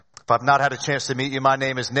If I've not had a chance to meet you, my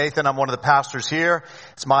name is Nathan. I'm one of the pastors here.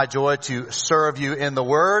 It's my joy to serve you in the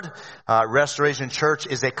Word. Restoration Church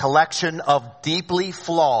is a collection of deeply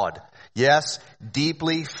flawed, yes,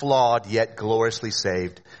 deeply flawed yet gloriously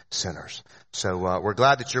saved sinners. So we're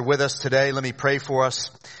glad that you're with us today. Let me pray for us,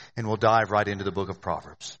 and we'll dive right into the book of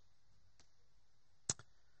Proverbs.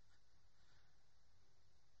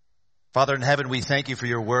 Father in heaven, we thank you for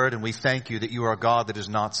your word, and we thank you that you are a God that is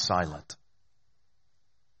not silent.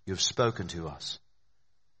 You have spoken to us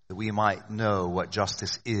that we might know what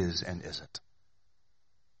justice is and isn't.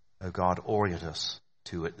 Oh God, orient us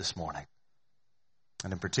to it this morning.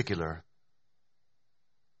 And in particular,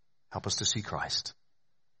 help us to see Christ,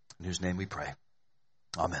 in whose name we pray.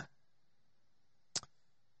 Amen.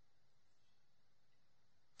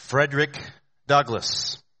 Frederick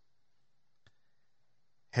Douglass,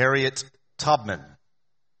 Harriet Tubman,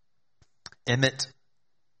 Emmett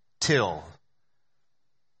Till,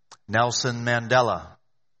 Nelson Mandela,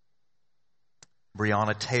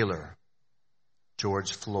 Breonna Taylor,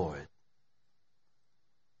 George Floyd,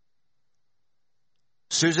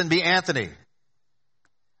 Susan B. Anthony,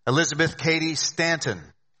 Elizabeth Cady Stanton,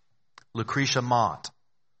 Lucretia Mott,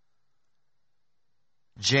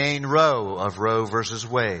 Jane Roe of Roe versus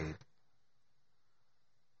Wade,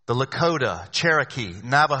 the Lakota, Cherokee,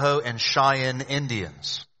 Navajo, and Cheyenne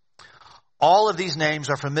Indians. All of these names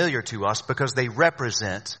are familiar to us because they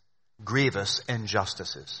represent grievous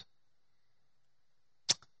injustices.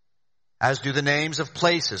 As do the names of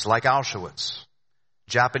places like Auschwitz,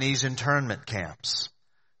 Japanese internment camps,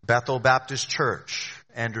 Bethel Baptist Church,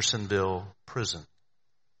 Andersonville Prison.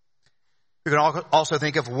 You can also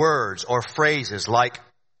think of words or phrases like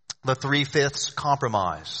the 3/5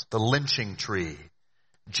 Compromise, the lynching tree,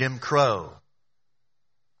 Jim Crow,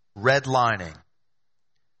 redlining,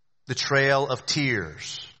 the Trail of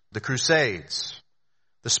Tears, the Crusades,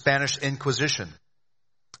 the Spanish Inquisition,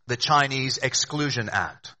 the Chinese Exclusion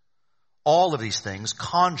Act. All of these things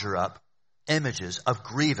conjure up images of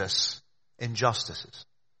grievous injustices.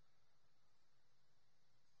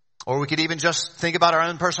 Or we could even just think about our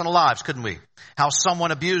own personal lives, couldn't we? How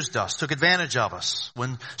someone abused us, took advantage of us,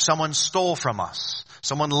 when someone stole from us,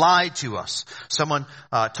 someone lied to us, someone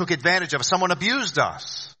took advantage of us, someone abused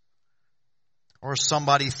us, or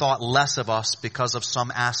somebody thought less of us because of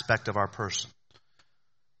some aspect of our person.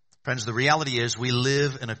 Friends, the reality is we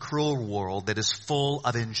live in a cruel world that is full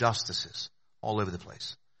of injustices all over the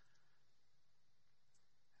place.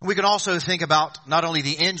 We can also think about not only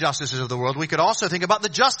the injustices of the world, we could also think about the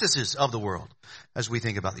justices of the world as we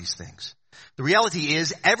think about these things. The reality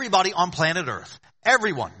is everybody on planet Earth,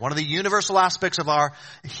 everyone, one of the universal aspects of our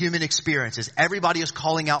human experience is everybody is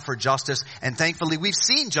calling out for justice, and thankfully we've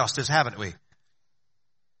seen justice, haven't we?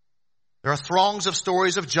 There are throngs of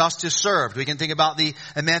stories of justice served. We can think about the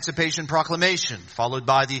Emancipation Proclamation, followed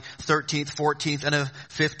by the 13th, 14th, and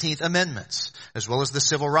 15th Amendments, as well as the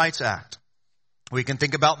Civil Rights Act. We can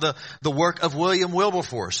think about the work of William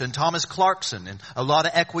Wilberforce and Thomas Clarkson and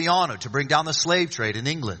Olaudah Equiano to bring down the slave trade in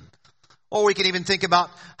England. Or we can even think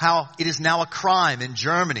about how it is now a crime in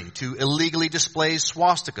Germany to illegally display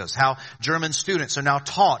swastikas, how German students are now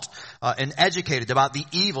taught and educated about the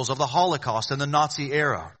evils of the Holocaust and the Nazi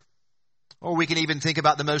era. Or we can even think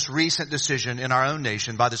about the most recent decision in our own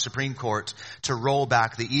nation by the Supreme Court to roll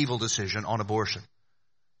back the evil decision on abortion.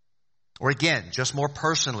 Or again, just more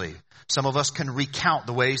personally, some of us can recount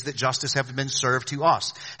the ways that justice has been served to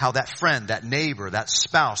us. How that friend, that neighbor, that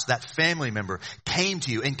spouse, that family member came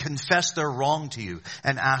to you and confessed their wrong to you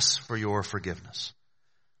and asked for your forgiveness.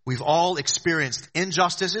 We've all experienced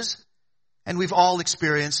injustices, and we've all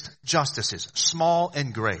experienced justices, small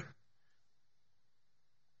and great.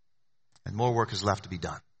 And more work is left to be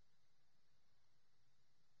done.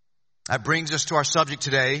 That brings us to our subject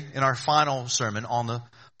today in our final sermon on the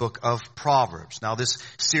book of Proverbs. Now this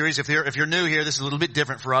series, if you're new here, this is a little bit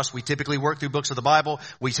different for us. We typically work through books of the Bible.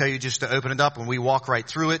 We tell you just to open it up and we walk right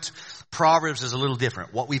through it. Proverbs is a little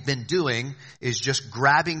different. What we've been doing is just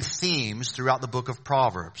grabbing themes throughout the book of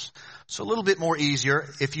Proverbs. So a little bit more easier.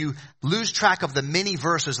 If you lose track of the many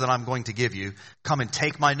verses that I'm going to give you, come and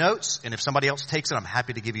take my notes. And if somebody else takes it, I'm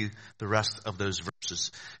happy to give you the rest of those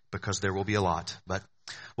verses because there will be a lot. But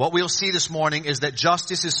what we'll see this morning is that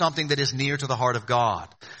justice is something that is near to the heart of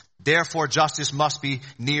God. Therefore, justice must be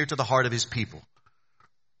near to the heart of his people.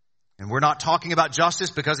 And we're not talking about justice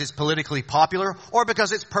because it's politically popular or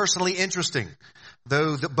because it's personally interesting,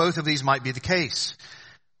 though both of these might be the case.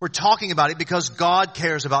 We're talking about it because God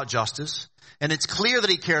cares about justice, and it's clear that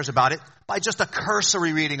he cares about it by just a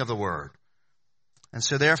cursory reading of the word. And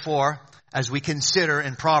so therefore, as we consider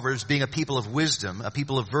in Proverbs being a people of wisdom, a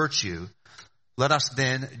people of virtue, Let us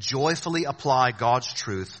then joyfully apply God's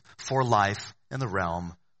truth for life in the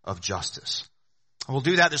realm of justice. We'll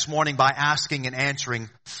do that this morning by asking and answering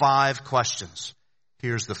 5 questions.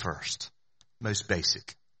 Here's the first, most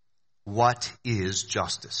basic. What is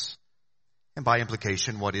justice? And by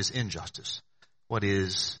implication, what is injustice? What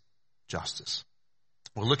is justice?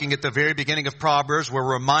 We're looking at the very beginning of Proverbs.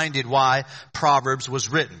 We're reminded why Proverbs was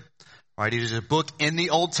written. Right, it is a book in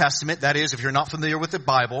the Old Testament. That is, if you're not familiar with the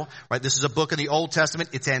Bible, right, this is a book in the Old Testament.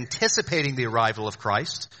 It's anticipating the arrival of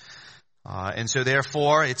Christ. And so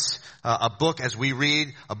therefore, it's a book, as we read,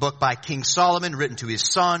 a book by King Solomon written to his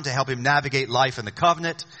son to help him navigate life in the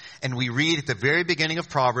covenant. And we read at the very beginning of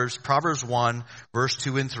Proverbs, Proverbs 1, verse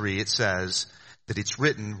 2 and 3, it says that it's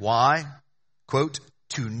written, why? Quote,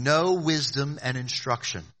 to know wisdom and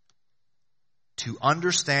instruction, to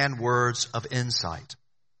understand words of insight,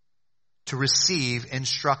 to receive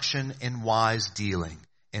instruction in wise dealing,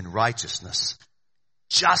 in righteousness,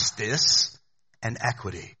 justice, and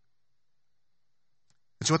equity.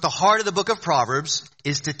 And so at the heart of the book of Proverbs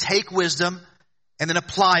is to take wisdom and then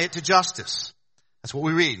apply it to justice. That's what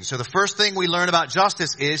we read. And so the first thing we learn about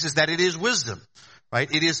justice is that it is wisdom,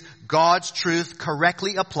 right? It is God's truth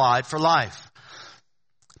correctly applied for life.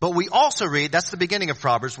 But we also read, that's the beginning of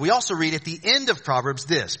Proverbs, we also read at the end of Proverbs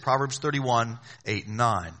this, Proverbs 31, 8 and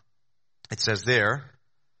 9. It says there,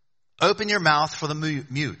 open your mouth for the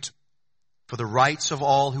mute, for the rights of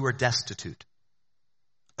all who are destitute.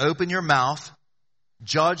 Open your mouth,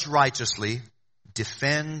 judge righteously,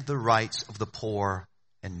 defend the rights of the poor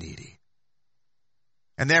and needy.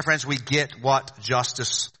 And there, friends, we get what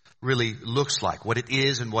justice really looks like, what it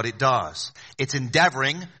is and what it does. It's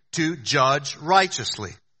endeavoring to judge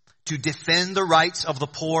righteously, to defend the rights of the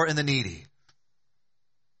poor and the needy.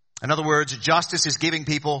 In other words, justice is giving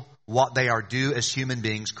people what they are due as human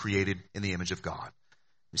beings created in the image of God.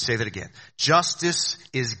 Let me say that again. Justice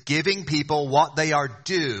is giving people what they are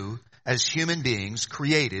due as human beings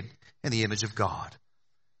created in the image of God.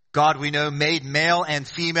 God, we know, made male and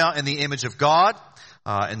female in the image of God.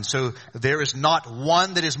 And so there is not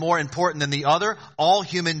one that is more important than the other. All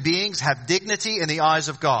human beings have dignity in the eyes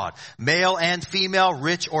of God. Male and female,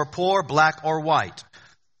 rich or poor, black or white.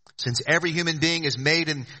 Since every human being is made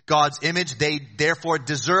in God's image, they therefore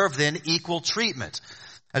deserve then equal treatment.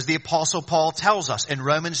 As the Apostle Paul tells us in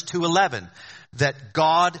Romans 2:11, that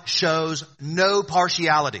God shows no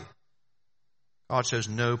partiality. God shows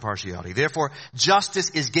no partiality. Therefore,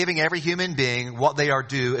 justice is giving every human being what they are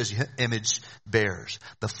due as image bearers,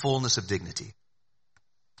 the fullness of dignity.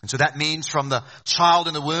 And so that means from the child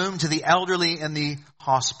in the womb to the elderly in the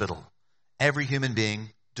hospital, every human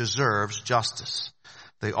being deserves justice.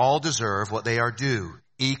 They all deserve what they are due,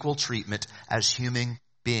 equal treatment as human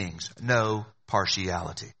beings, no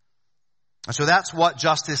partiality. And so that's what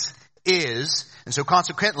justice is. And so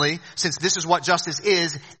consequently, since this is what justice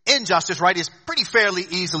is, injustice, right, is pretty fairly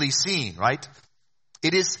easily seen, right?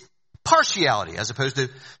 It is partiality as opposed to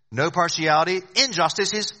no partiality.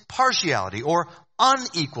 Injustice is partiality or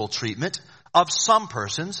unequal treatment of some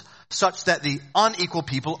persons such that the unequal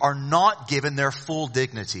people are not given their full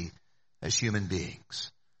dignity as human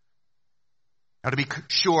beings. Now, to be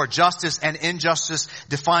sure, justice and injustice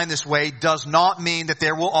defined this way does not mean that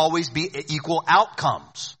there will always be equal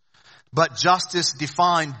outcomes. But justice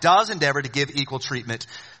defined does endeavor to give equal treatment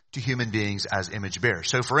to human beings as image bearers.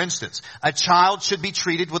 So, for instance, a child should be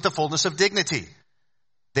treated with the fullness of dignity.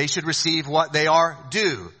 They should receive what they are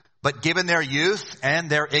due. But given their youth and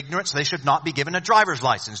their ignorance, they should not be given a driver's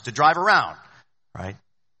license to drive around, right?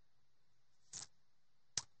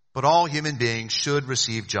 But all human beings should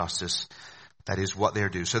receive justice. That is what they're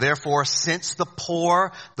due. So therefore, since the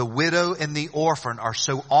poor, the widow, and the orphan are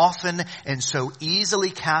so often and so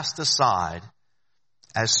easily cast aside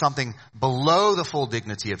as something below the full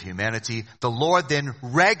dignity of humanity, the Lord then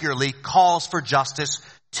regularly calls for justice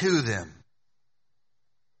to them,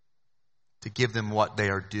 to give them what they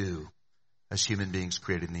are due as human beings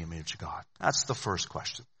created in the image of God. That's the first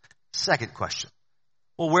question. Second question.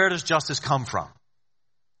 Well, where does justice come from?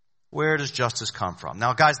 Where does justice come from?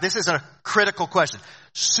 Now, guys, this is a critical question.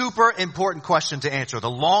 Super important question to answer. The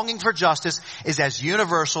longing for justice is as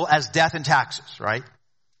universal as death and taxes, right?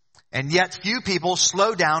 And yet few people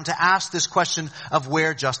slow down to ask this question of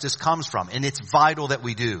where justice comes from. And it's vital that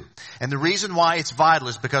we do. And the reason why it's vital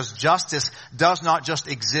is because justice does not just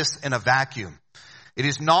exist in a vacuum. It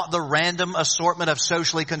is not the random assortment of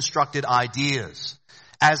socially constructed ideas,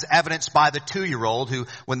 as evidenced by the 2-year-old who,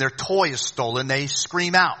 when their toy is stolen, they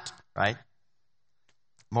scream out, right?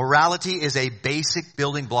 Morality is a basic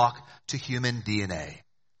building block to human DNA.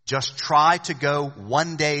 Just try to go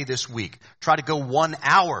one day this week. Try to go 1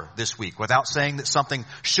 hour this week without saying that something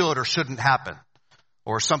should or shouldn't happen,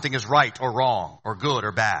 or something is right or wrong, or good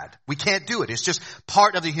or bad. We can't do it. It's just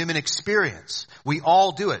part of the human experience. We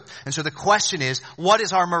all do it. And so the question is, what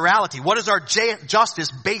is our morality? What is our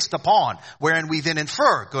justice based upon, wherein we then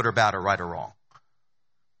infer good or bad or right or wrong?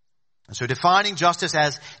 And so defining justice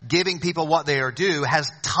as giving people what they are due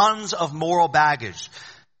has tons of moral baggage.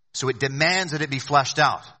 So it demands that it be fleshed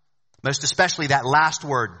out. Most especially that last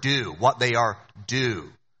word, due, what they are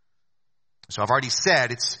due. So I've already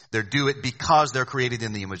said they're due it because they're created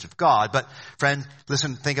in the image of God. But friend,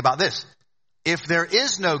 listen, think about this. If there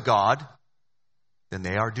is no God, then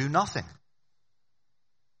they are due nothing.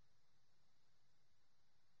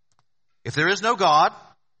 If there is no God,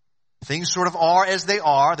 things sort of are as they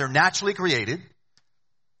are. They're naturally created.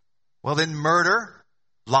 Well, then murder,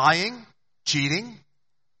 lying, cheating,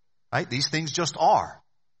 right? These things just are.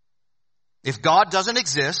 If God doesn't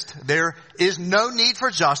exist, there is no need for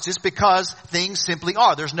justice because things simply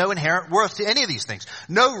are. There's no inherent worth to any of these things.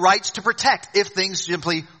 No rights to protect if things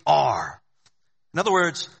simply are. In other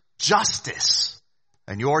words, justice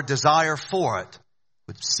and your desire for it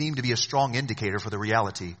would seem to be a strong indicator for the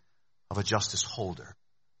reality of a justice holder.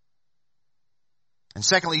 And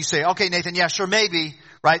secondly, you say, okay, Nathan, yeah, sure, maybe,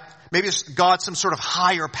 right? Maybe it's God's some sort of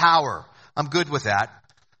higher power. I'm good with that.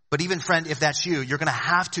 But even, friend, if that's you, you're going to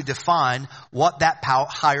have to define what that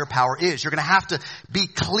higher power is. You're going to have to be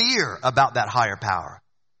clear about that higher power.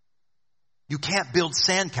 You can't build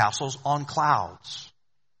sandcastles on clouds.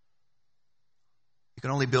 You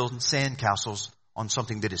can only build sandcastles on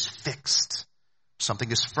something that is fixed.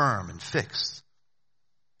 Something is firm and fixed.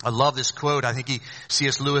 I love this quote. I think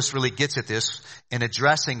C.S. Lewis really gets at this in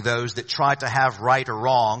addressing those that try to have right or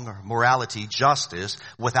wrong, or morality, justice,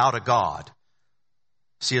 without a God.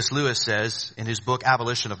 C.S. Lewis says in his book,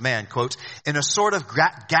 Abolition of Man, quote, in a sort of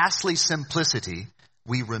ghastly simplicity,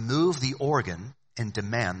 we remove the organ and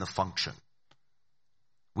demand the function.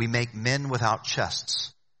 We make men without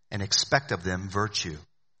chests and expect of them virtue.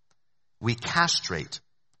 We castrate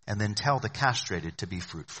and then tell the castrated to be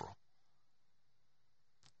fruitful.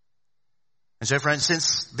 And so, friends,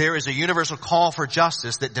 since there is a universal call for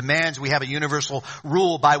justice that demands we have a universal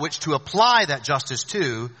rule by which to apply that justice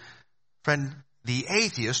to, friend, the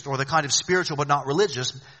atheist or the kind of spiritual but not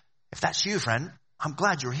religious, if that's you, friend, I'm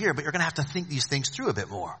glad you're here, but you're going to have to think these things through a bit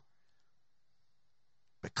more.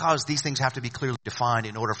 Because these things have to be clearly defined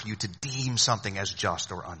in order for you to deem something as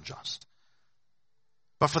just or unjust.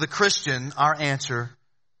 But for the Christian, our answer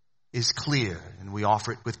is clear, and we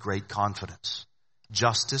offer it with great confidence.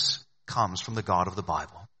 Justice comes from the God of the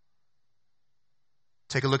Bible.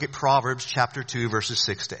 Take a look at Proverbs chapter 2, verses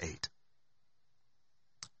 6 to 8.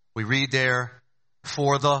 We read there,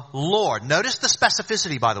 for the Lord. Notice the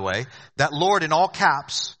specificity, by the way. That Lord in all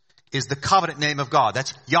caps is the covenant name of God.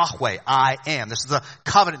 That's Yahweh, I am. This is the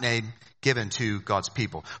covenant name given to God's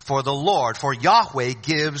people. For the Lord, for Yahweh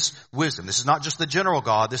gives wisdom. This is not just the general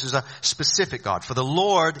God. This is a specific God. For the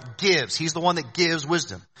Lord gives. He's the one that gives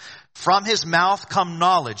wisdom. From his mouth come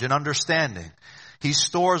knowledge and understanding. He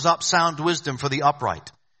stores up sound wisdom for the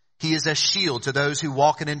upright. He is a shield to those who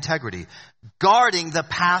walk in integrity, guarding the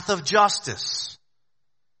path of justice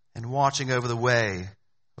and watching over the way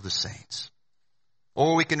of the saints.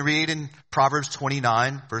 Or we can read in Proverbs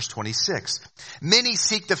 29, verse 26. Many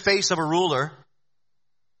seek the face of a ruler,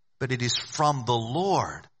 but it is from the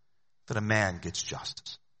Lord that a man gets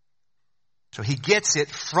justice. So he gets it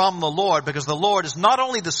from the Lord because the Lord is not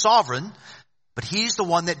only the sovereign, but he's the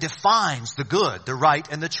one that defines the good, the right,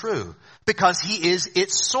 and the true. Because he is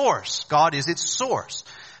its source. God is its source.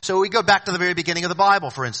 So we go back to the very beginning of the Bible,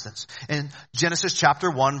 for instance. In Genesis chapter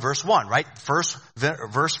 1, verse 1, right? First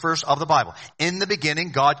verse of the Bible. In the beginning,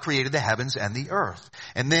 God created the heavens and the earth.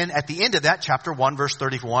 And then at the end of that, chapter 1, verse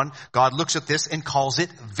 31, God looks at this and calls it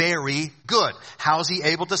very good. How is he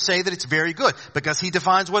able to say that it's very good? Because he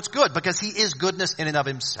defines what's good. Because he is goodness in and of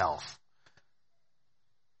himself.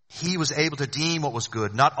 He was able to deem what was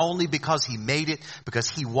good, not only because he made it, because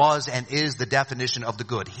he was and is the definition of the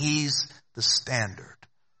good. He's the standard.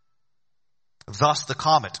 Thus the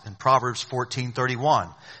comment in Proverbs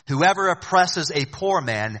 14:31. Whoever oppresses a poor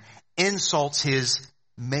man insults his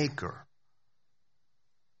maker.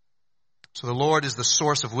 So the Lord is the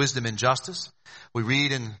source of wisdom and justice. We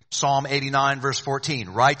read in Psalm 89 verse 14,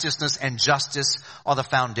 righteousness and justice are the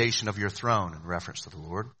foundation of your throne, in reference to the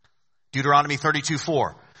Lord. Deuteronomy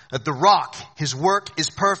 32:4. At the rock, his work is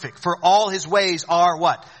perfect, for all his ways are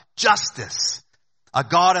what? Justice. A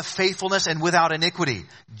God of faithfulness and without iniquity.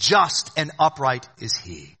 Just and upright is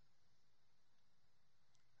he.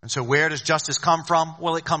 And so where does justice come from?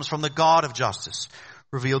 Well, it comes from the God of justice,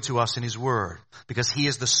 revealed to us in his word, because he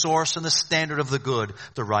is the source and the standard of the good,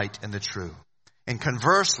 the right, and the true. And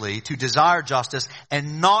conversely, to desire justice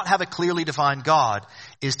and not have a clearly defined God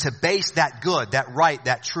is to base that good, that right,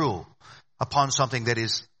 that true upon something that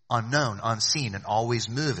is unknown, unseen, and always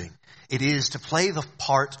moving. It is to play the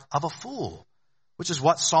part of a fool, which is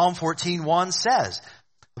what Psalm 14:1 says.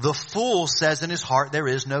 The fool says in his heart, there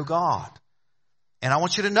is no God. And I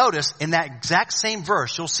want you to notice in that exact same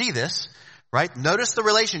verse, you'll see this, right? Notice the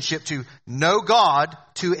relationship to no God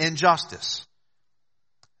to injustice.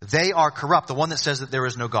 They are corrupt. The one that says that there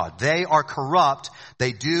is no God. They are corrupt.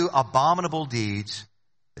 They do abominable deeds.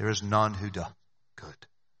 There is none who does good.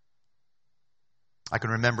 I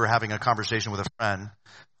can remember having a conversation with a friend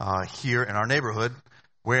here in our neighborhood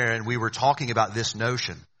wherein we were talking about this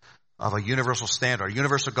notion of a universal standard, a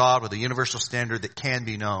universal God with a universal standard that can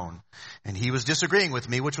be known. And he was disagreeing with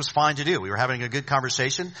me, which was fine to do. We were having a good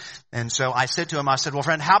conversation. And so I said to him, I said, well,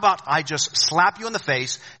 friend, how about I just slap you in the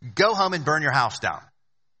face, go home and burn your house down?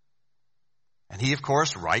 And he, of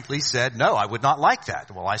course, rightly said, no, I would not like that.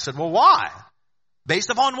 Well, I said, well, why? Based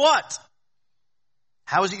upon what?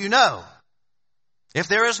 How is it you know? If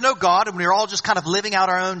there is no God and we're all just kind of living out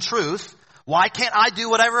our own truth, why can't I do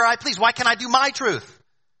whatever I please? Why can't I do my truth?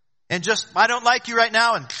 And just, I don't like you right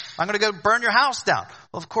now and I'm going to go burn your house down.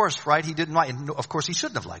 Well, of course, right? He didn't like, and of course he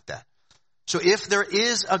shouldn't have liked that. So if there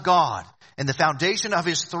is a God and the foundation of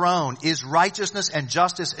his throne is righteousness and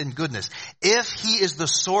justice and goodness, if he is the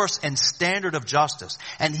source and standard of justice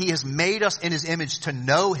and he has made us in his image to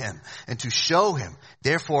know him and to show him,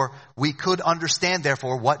 therefore we could understand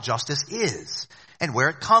therefore what justice is and where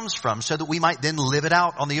it comes from so that we might then live it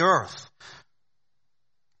out on the earth.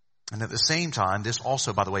 And at the same time, this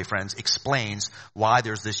also, by the way, friends, explains why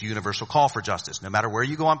there's this universal call for justice. No matter where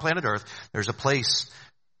you go on planet Earth, there's a place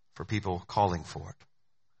for people calling for it.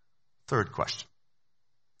 Third question.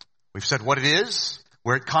 We've said what it is,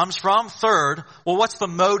 where it comes from. Third, well, what's the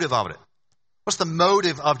motive of it? What's the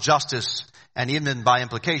motive of justice? And even by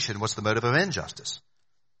implication, what's the motive of injustice?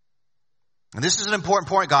 And this is an important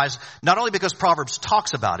point, guys, not only because Proverbs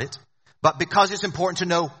talks about it, but because it's important to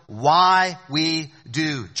know why we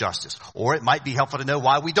do justice. Or it might be helpful to know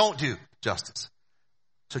why we don't do justice.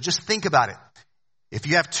 So just think about it. If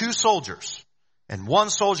you have two soldiers, and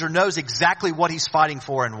one soldier knows exactly what he's fighting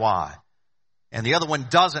for and why, and the other one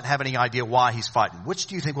doesn't have any idea why he's fighting, which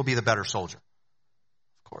do you think will be the better soldier?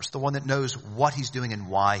 Of course, the one that knows what he's doing and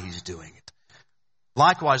why he's doing it.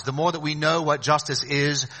 Likewise, the more that we know what justice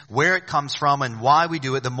is, where it comes from, and why we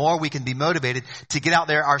do it, the more we can be motivated to get out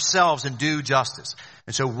there ourselves and do justice.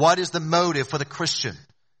 And so what is the motive for the Christian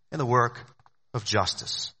in the work of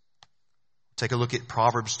justice? Take a look at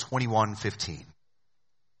Proverbs 21:15.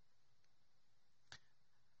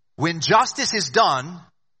 When justice is done,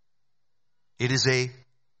 it is a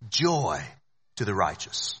joy to the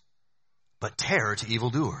righteous, but terror to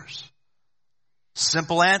evildoers.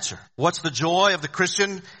 Simple answer. What's the joy of the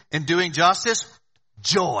Christian in doing justice?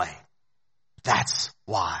 Joy. That's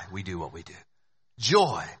why we do what we do.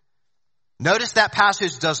 Joy. Notice that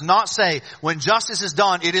passage does not say when justice is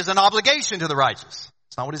done, it is an obligation to the righteous.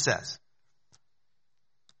 It's not what it says.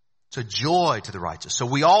 It's a joy to the righteous. So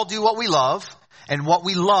we all do what we love, and what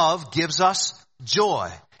we love gives us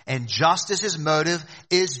joy. And justice's motive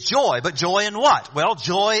is joy. But joy in what? Well,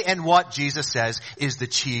 joy in what Jesus says is the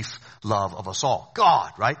chief love of us all.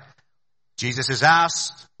 God, right? Jesus is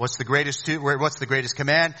asked, what's the greatest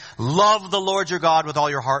command? Love the Lord your God with all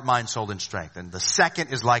your heart, mind, soul, and strength. And the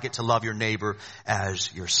second is like it, to love your neighbor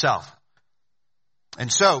as yourself.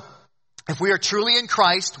 And so, if we are truly in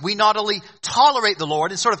Christ, we not only tolerate the Lord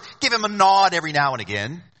and sort of give him a nod every now and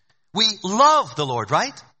again, we love the Lord,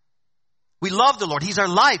 right? We love the Lord. He's our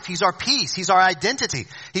life. He's our peace. He's our identity.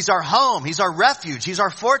 He's our home. He's our refuge. He's our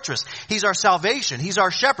fortress. He's our salvation. He's our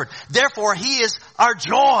shepherd. Therefore, he is our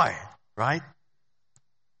joy, right?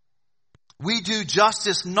 We do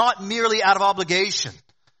justice not merely out of obligation,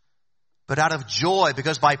 but out of joy,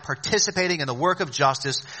 because by participating in the work of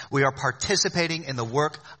justice, we are participating in the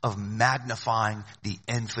work of magnifying the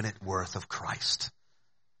infinite worth of Christ.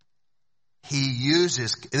 He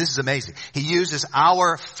uses, this is amazing, he uses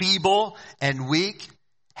our feeble and weak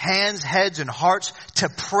hands, heads, and hearts to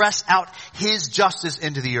press out his justice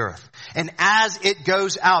into the earth. And as it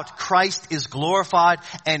goes out, Christ is glorified,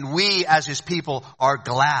 and we as his people are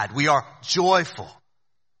glad. We are joyful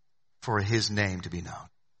for his name to be known.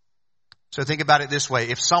 So think about it this way.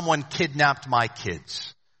 If someone kidnapped my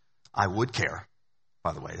kids, I would care,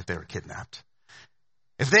 by the way, if they were kidnapped.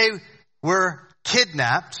 If they were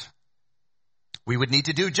kidnapped, We would need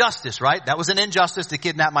to do justice, right? That was an injustice to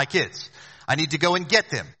kidnap my kids. I need to go and get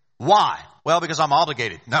them. Why? Well, because I'm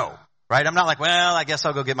obligated. No, right? I'm not like, well, I guess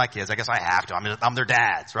I'll go get my kids. I guess I have to. I'm their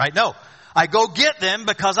dads, right? No, I go get them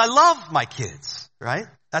because I love my kids, right?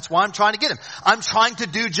 That's why I'm trying to get them. I'm trying to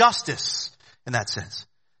do justice in that sense.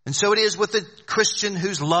 And so it is with the Christian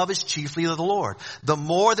whose love is chiefly of the Lord. The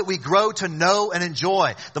more that we grow to know and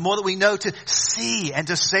enjoy, the more that we know to see and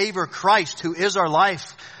to savor Christ, who is our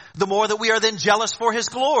life, the more that we are then jealous for His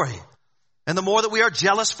glory. And the more that we are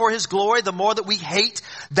jealous for His glory, the more that we hate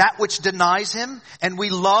that which denies Him, and we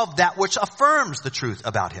love that which affirms the truth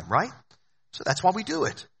about Him, right? So that's why we do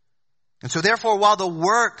it. And so therefore, while the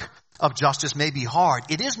work of justice may be hard,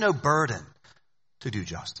 it is no burden to do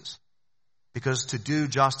justice. Because to do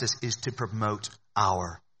justice is to promote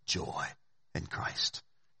our joy in Christ.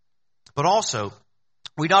 But also,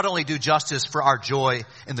 we not only do justice for our joy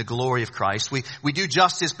in the glory of Christ, we do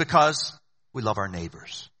justice because we love our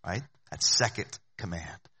neighbors, right? That's second command.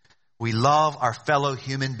 We love our fellow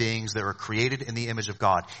human beings that are created in the image of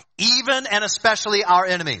God, even and especially our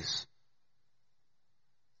enemies.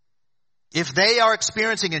 If they are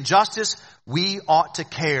experiencing injustice, we ought to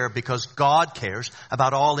care because God cares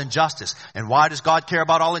about all injustice. And why does God care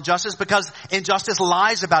about all injustice? Because injustice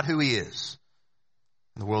lies about who He is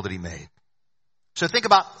in the world that He made. So think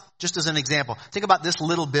about, just as an example, think about this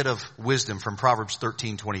little bit of wisdom from Proverbs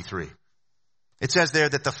 13:23. It says there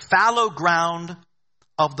that the fallow ground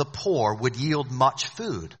of the poor would yield much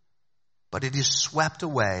food, but it is swept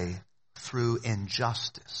away through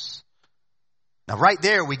injustice. Now, right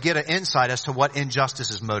there, we get an insight as to what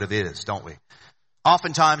injustice's motive is, don't we?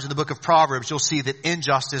 Oftentimes in the book of Proverbs, you'll see that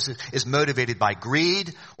injustice is motivated by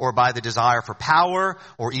greed or by the desire for power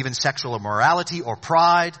or even sexual immorality or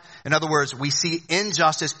pride. In other words, we see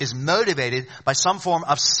injustice is motivated by some form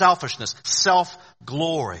of selfishness,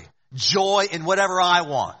 self-glory, joy in whatever I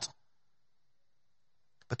want.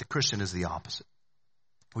 But the Christian is the opposite.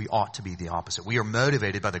 We ought to be the opposite. We are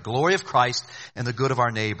motivated by the glory of Christ and the good of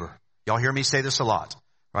our neighbor. Y'all hear me say this a lot,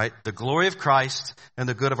 right? The glory of Christ and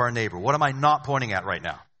the good of our neighbor. What am I not pointing at right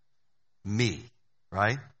now? Me,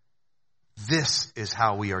 right? This is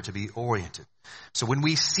how we are to be oriented. So when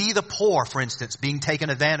we see the poor, for instance, being taken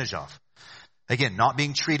advantage of, again, not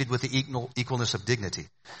being treated with the equalness of dignity.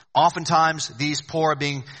 Oftentimes, these poor are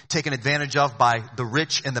being taken advantage of by the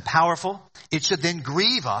rich and the powerful. It should then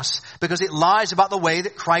grieve us because it lies about the way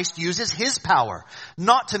that Christ uses His power.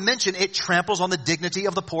 Not to mention, it tramples on the dignity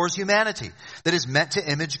of the poor's humanity that is meant to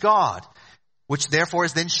image God, which therefore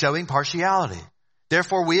is then showing partiality.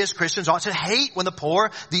 Therefore, we as Christians ought to hate when the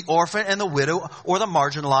poor, the orphan, and the widow, or the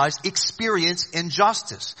marginalized experience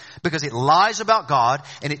injustice, because it lies about God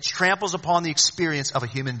and it tramples upon the experience of a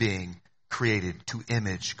human being created to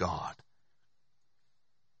image God.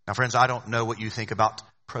 Now, friends, I don't know what you think about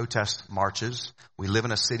protest marches. We live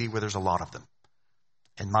in a city where there's a lot of them.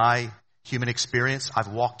 In my human experience, I've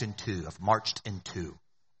walked in two. I've marched in two.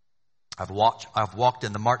 I've walked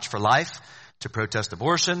in the March for Life to protest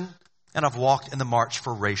abortion, and I've walked in the march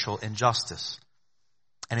for racial injustice.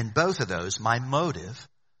 And in both of those, my motive,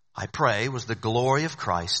 I pray, was the glory of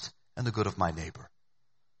Christ and the good of my neighbor.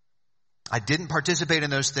 I didn't participate in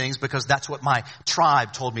those things because that's what my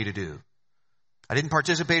tribe told me to do. I didn't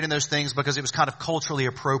participate in those things because it was kind of culturally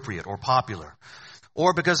appropriate or popular,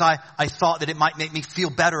 or because I thought that it might make me feel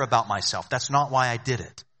better about myself. That's not why I did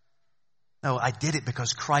it. No, I did it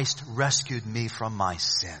because Christ rescued me from my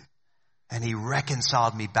sin. And He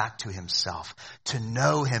reconciled me back to Himself, to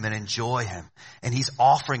know Him and enjoy Him. And He's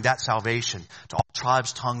offering that salvation to all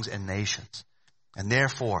tribes, tongues, and nations. And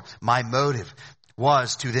therefore, my motive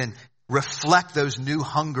was to then reflect those new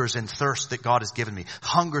hungers and thirsts that God has given me.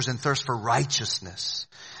 Hungers and thirst for righteousness.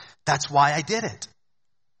 That's why I did it.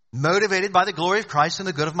 Motivated by the glory of Christ and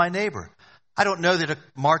the good of my neighbor. I don't know that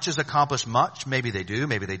marches accomplish much. Maybe they do,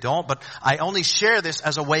 maybe they don't. But I only share this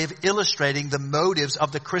as a way of illustrating the motives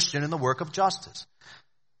of the Christian in the work of justice.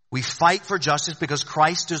 We fight for justice because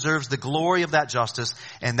Christ deserves the glory of that justice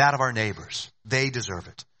and that of our neighbors. They deserve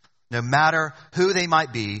it. No matter who they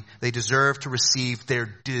might be, they deserve to receive their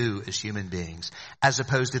due as human beings, as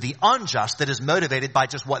opposed to the unjust that is motivated by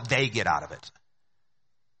just what they get out of it.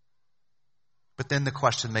 But then the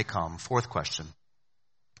question may come, fourth question.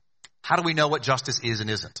 How do we know what justice is and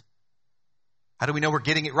isn't? How do we know we're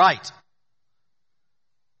getting it right?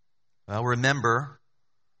 Well, remember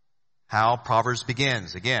how Proverbs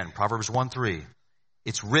begins. Again, Proverbs 1:3.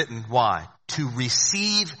 It's written, why? To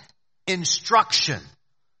receive instruction.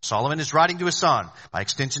 Solomon is writing to his son, by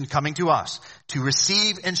extension coming to us, to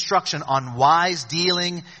receive instruction on wise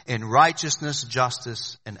dealing in righteousness,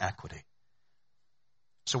 justice, and equity.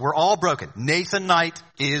 So we're all broken. Nathan Knight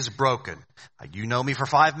is broken. You know me for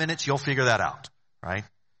 5 minutes, you'll figure that out, right?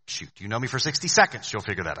 Shoot, you know me for 60 seconds, you'll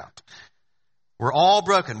figure that out. We're all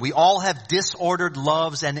broken. We all have disordered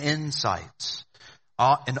loves and insights.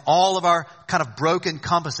 And all of our kind of broken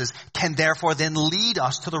compasses can therefore then lead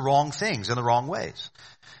us to the wrong things in the wrong ways.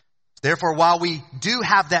 Therefore, while we do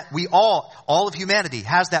have that, all of humanity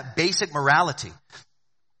has that basic morality.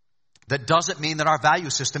 That doesn't mean that our value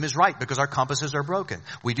system is right because our compasses are broken.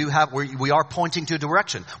 We are pointing to a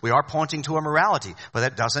direction. We are pointing to a morality, but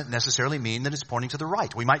that doesn't necessarily mean that it's pointing to the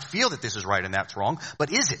right. We might feel that this is right and that's wrong,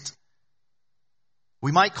 but is it?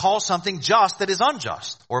 We might call something just that is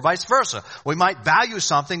unjust, or vice versa. We might value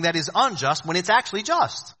something that is unjust when it's actually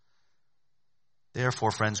just. Therefore,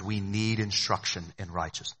 friends, we need instruction in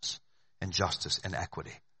righteousness and justice and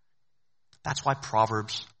equity. That's why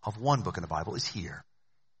Proverbs of one book in the Bible is here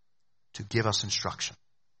to give us instruction.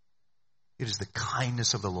 It is the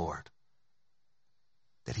kindness of the Lord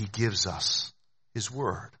that he gives us his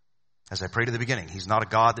word. As I prayed at the beginning, he's not a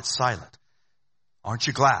God that's silent. Aren't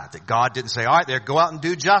you glad that God didn't say, all right, there, go out and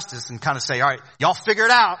do justice and kind of say, all right, y'all figure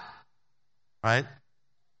it out. Right?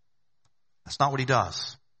 That's not what he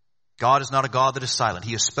does. God is not a God that is silent.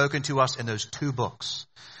 He has spoken to us in those two books.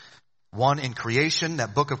 One in creation,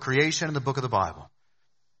 that book of creation, and the book of the Bible.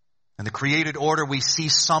 In the created order, we see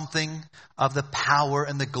something of the power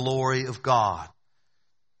and the glory of God.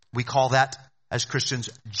 We call that, as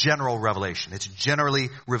Christians, general revelation. It's generally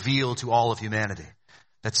revealed to all of humanity.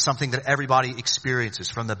 That's something that everybody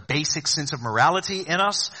experiences, from the basic sense of morality in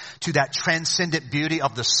us to that transcendent beauty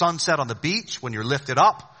of the sunset on the beach when you're lifted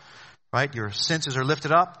up, right? Your senses are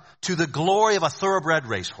lifted up, to the glory of a thoroughbred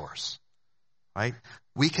racehorse, right?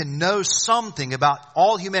 We can know something about,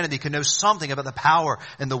 all humanity can know something about the power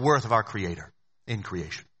and the worth of our Creator in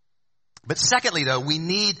creation. But secondly, though, we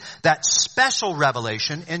need that special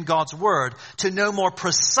revelation in God's Word to know more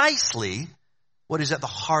precisely what is at the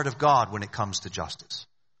heart of God when it comes to justice.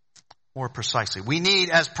 More precisely. We need,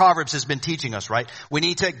 as Proverbs has been teaching us, right? We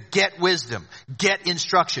need to get wisdom, get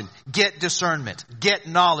instruction, get discernment, get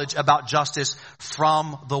knowledge about justice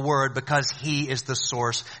from the Word, because He is the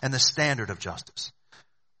source and the standard of justice.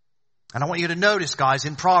 And I want you to notice, guys,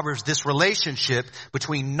 in Proverbs, this relationship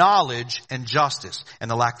between knowledge and justice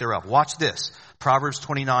and the lack thereof. Watch this. Proverbs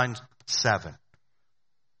 29:7.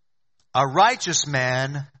 A righteous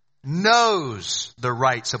man knows the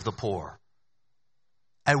rights of the poor.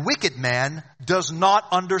 A wicked man does not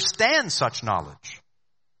understand such knowledge.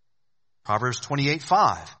 Proverbs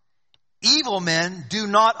 28:5. Evil men do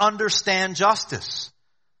not understand justice,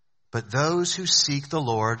 but those who seek the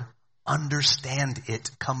Lord understand it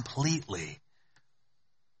completely.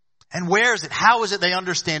 And where is it? How is it they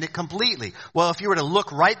understand it completely? Well, if you were to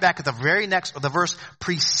look right back at the very next, or the verse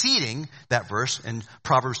preceding that verse in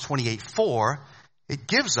Proverbs 28:4, it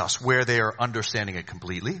gives us where they are understanding it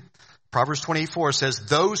completely. Proverbs 28:4 says,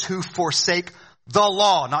 those who forsake the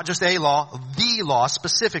law, not just a law, the law,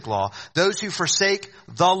 specific law. Those who forsake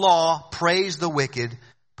the law praise the wicked,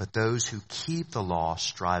 but those who keep the law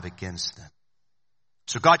strive against them.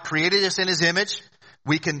 So God created us in His image.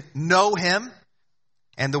 We can know Him.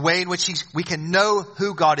 And the way in which we can know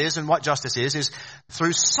who God is and what justice is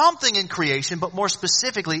through something in creation, but more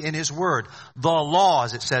specifically in His Word. The law,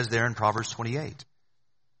 as it says there in Proverbs 28.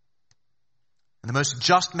 And the most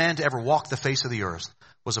just man to ever walk the face of the earth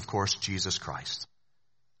was, of course, Jesus Christ.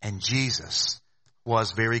 And Jesus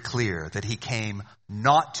was very clear that He came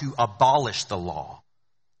not to abolish the law,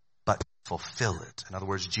 but to fulfill it. In other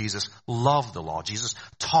words, Jesus loved the law. Jesus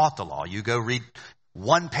taught the law. You go read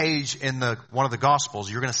one page in one of the Gospels,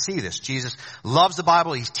 you're going to see this. Jesus loves the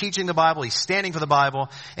Bible. He's teaching the Bible. He's standing for the Bible.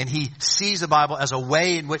 And He sees the Bible as a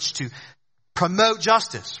way in which to promote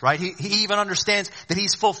justice, right? He even understands that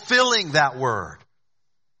He's fulfilling that word.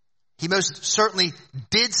 He most certainly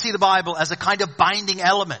did see the Bible as a kind of binding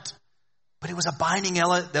element. But it was a binding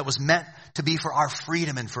element that was meant to be for our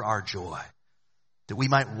freedom and for our joy. That we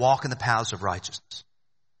might walk in the paths of righteousness.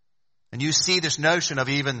 And you see this notion of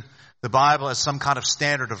even the Bible as some kind of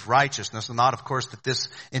standard of righteousness. And not, of course, that this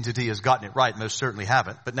entity has gotten it right. Most certainly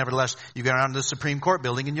haven't. But nevertheless, you go around to the Supreme Court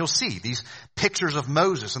building and you'll see these pictures of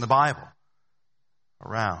Moses in the Bible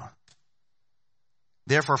around.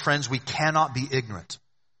 Therefore, friends, we cannot be ignorant.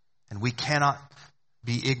 And we cannot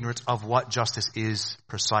be ignorant of what justice is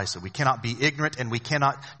precisely. We cannot be ignorant, and we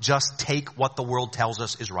cannot just take what the world tells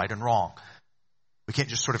us is right and wrong. We can't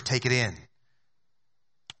just sort of take it in.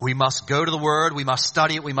 We must go to the Word. We must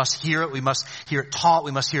study it. We must hear it. We must hear it taught.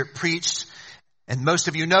 We must hear it preached. And most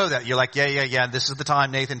of you know that. You're like, yeah. This is the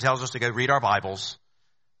time Nathan tells us to go read our Bibles.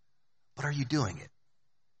 But are you doing it?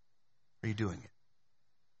 Are you doing it?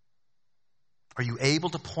 Are you able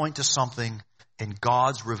to point to something in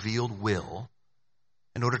God's revealed will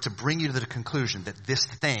in order to bring you to the conclusion that this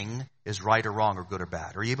thing is right or wrong or good or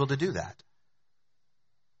bad? Are you able to do that?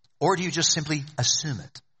 Or do you just simply assume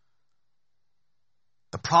it?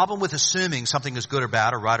 The problem with assuming something is good or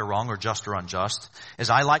bad or right or wrong or just or unjust, as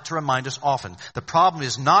I like to remind us often, the problem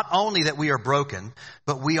is not only that we are broken,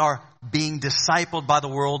 but we are being discipled by the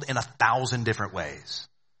world in 1,000 different ways.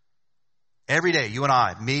 Every day, you and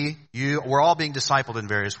I, me, you, we're all being discipled in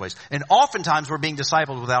various ways. And oftentimes we're being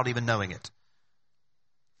discipled without even knowing it.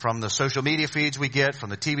 From the social media feeds we get, from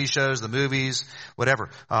the TV shows, the movies, whatever.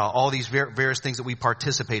 All these various things that we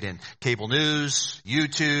participate in. Cable news,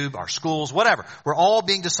 YouTube, our schools, whatever. We're all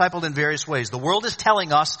being discipled in various ways. The world is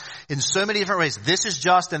telling us in so many different ways, this is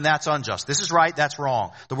just and that's unjust. This is right, that's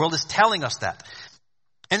wrong. The world is telling us that.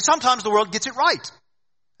 And sometimes the world gets it right.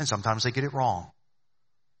 And sometimes they get it wrong.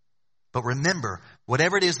 But remember,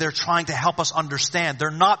 whatever it is they're trying to help us understand,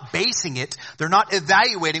 they're not basing it, they're not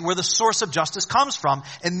evaluating where the source of justice comes from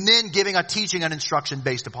and then giving a teaching and instruction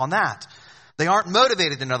based upon that. They aren't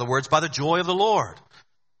motivated, in other words, by the joy of the Lord.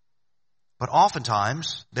 But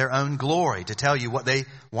oftentimes, their own glory to tell you what they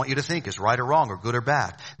want you to think is right or wrong or good or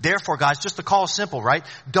bad. Therefore, guys, just the call is simple, right?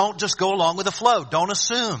 Don't just go along with the flow. Don't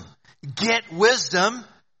assume. Get wisdom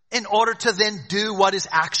in order to then do what is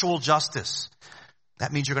actual justice.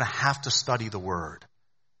 That means you're going to have to study the Word.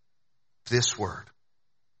 This Word.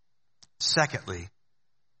 Secondly,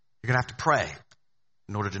 you're going to have to pray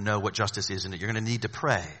in order to know what justice is in it. You're going to need to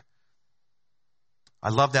pray. I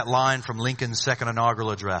love that line from Lincoln's second inaugural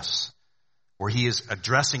address where he is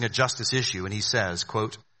addressing a justice issue and he says,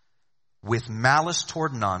 quote, "With malice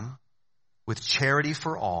toward none, with charity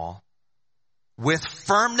for all, with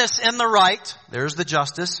firmness in the right," there's the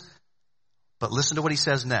justice, but listen to what he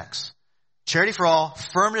says next. Charity for all,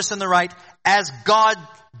 firmness in the right, as God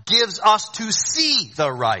gives us to see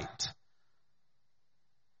the right.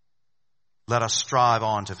 Let us strive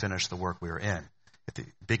on to finish the work we are in. At the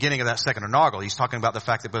beginning of that second inaugural, he's talking about the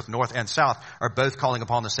fact that both North and South are both calling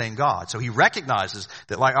upon the same God. So he recognizes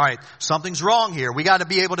that, like, all right, something's wrong here. We got to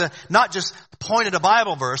be able to not just point at a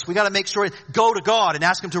Bible verse. We got to make sure, go to God and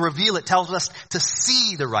ask Him to reveal it. Tells us to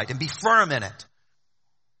see the right and be firm in it.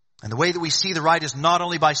 And the way that we see the right is not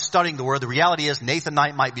only by studying the Word. The reality is Nathan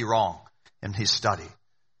Knight might be wrong in his study.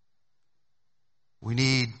 We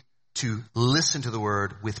need to listen to the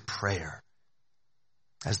Word with prayer.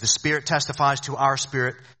 As the Spirit testifies to our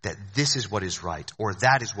spirit that this is what is right or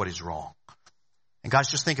that is what is wrong. And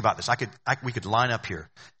guys, just think about this. We could line up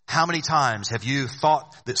here. How many times have you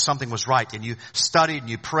thought that something was right and you studied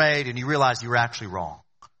and you prayed and you realized you were actually wrong?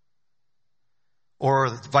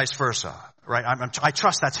 Or vice versa. Right? I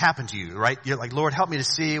trust that's happened to you, right? You're like, Lord, help me to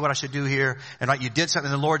see what I should do here. And right, you did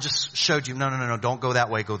something and the Lord just showed you, no, don't go that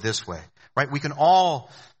way, go this way. Right? We can all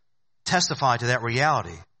testify to that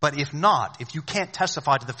reality. But if not, if you can't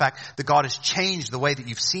testify to the fact that God has changed the way that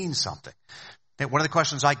you've seen something. And one of the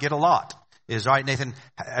questions I get a lot is, all right, Nathan,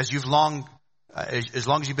 as long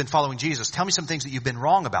as you've been following Jesus, tell me some things that you've been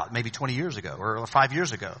wrong about maybe 20 years ago or 5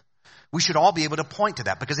 years ago. We should all be able to point to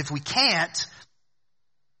that, because if we can't,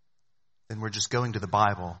 then we're just going to the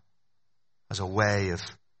Bible as a way of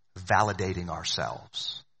validating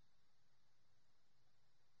ourselves.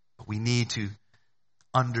 But we need to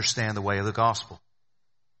understand the way of the gospel.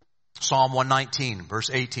 Psalm 119, verse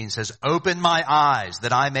 18 says, "Open my eyes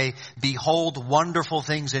that I may behold wonderful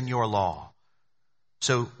things in your law."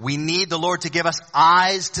 So we need the Lord to give us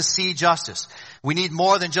eyes to see justice. We need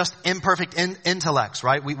more than just imperfect intellects,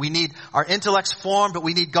 right? We need our intellects formed, but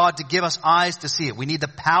we need God to give us eyes to see it. We need the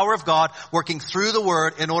power of God working through the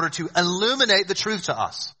Word in order to illuminate the truth to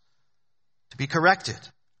us, to be corrected.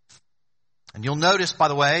 And you'll notice, by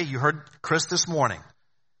the way, you heard Chris this morning.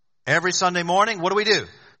 Every Sunday morning, what do?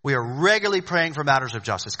 We are regularly praying for matters of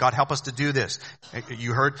justice. God, help us to do this.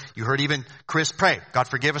 You heard even Chris pray. God,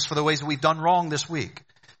 forgive us for the ways that we've done wrong this week.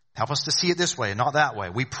 Help us to see it this way and not that way.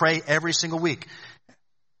 We pray every single week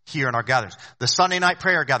here in our gatherings. The Sunday night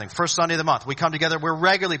prayer gathering, first Sunday of the month, we come together. We're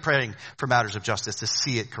regularly praying for matters of justice to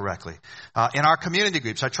see it correctly. In our community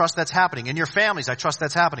groups, I trust that's happening. In your families, I trust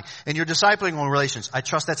that's happening. In your discipling relations, I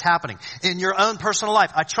trust that's happening. In your own personal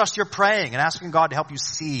life, I trust you're praying and asking God to help you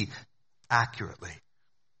see accurately.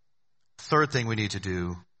 Third thing we need to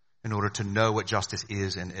do in order to know what justice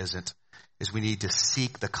is and isn't is we need to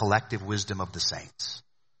seek the collective wisdom of the saints.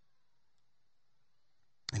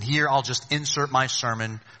 And here I'll just insert my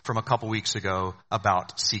sermon from a couple weeks ago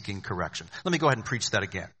about seeking correction. Let me go ahead and preach that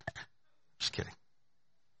again. Just kidding.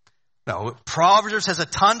 No, Proverbs has a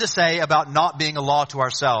ton to say about not being a law to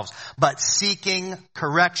ourselves, but seeking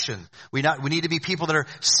correction. We need to be people that are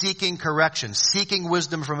seeking correction, seeking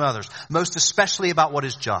wisdom from others, most especially about what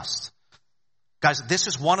is just. Guys, this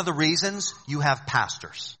is one of the reasons you have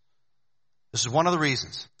pastors. This is one of the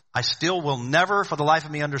reasons. I still will never for the life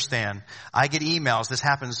of me understand. I get emails.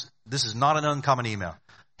 This is not an uncommon email.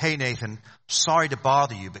 Hey, Nathan, sorry to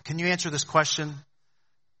bother you, but can you answer this question?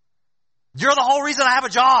 You're the whole reason I have a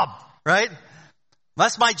job, right?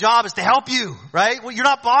 That's my job, is to help you, right? Well, you're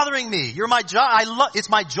not bothering me. You're my job. It's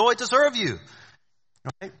my joy to serve you.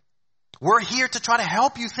 Right? We're here to try to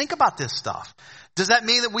help you think about this stuff. Does that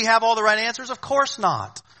mean that we have all the right answers? Of course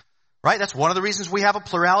not. Right? That's one of the reasons we have a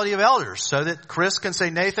plurality of elders, so that Chris can say,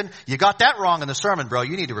 Nathan, you got that wrong in the sermon, bro.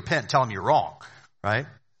 You need to repent and tell him you're wrong. Right?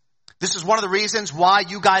 This is one of the reasons why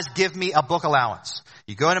you guys give me a book allowance.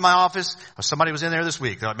 You go into my office, somebody was in there this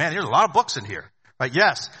week. They're like, man, there's a lot of books in here. Right?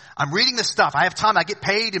 Yes. I'm reading this stuff. I have time. I get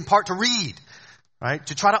paid in part to read. Right?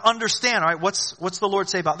 To try to understand, all right, what's the Lord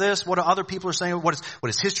say about this? What do other people are saying? What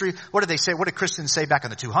is history? What did they say? What did Christians say back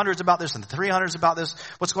in the 200s about this and the 300s about this?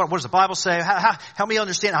 What's going on? What does the Bible say? Help me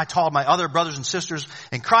understand. I told my other brothers and sisters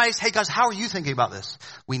in Christ, hey guys, how are you thinking about this?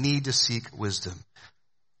 We need to seek wisdom.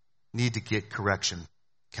 Need to get correction,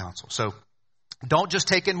 counsel. So don't just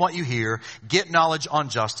take in what you hear. Get knowledge on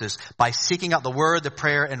justice by seeking out the word, the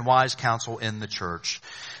prayer, and wise counsel in the church.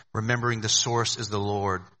 Remembering the source is the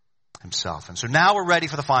Lord himself. And so now we're ready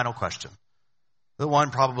for the final question. The one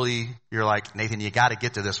probably you're like, Nathan, you got to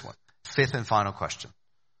get to this one. Fifth and final question.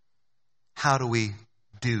 How do we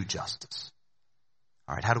do justice?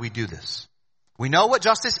 All right, how do we do this? We know what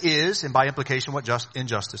justice is, and by implication what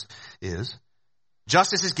injustice is.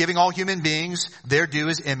 Justice is giving all human beings their due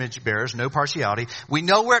as image bearers, no partiality. We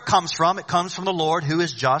know where it comes from. It comes from the Lord, who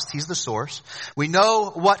is just. He's the source. We know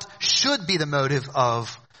what should be the motive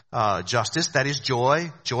of justice, that is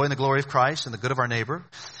joy in the glory of Christ and the good of our neighbor.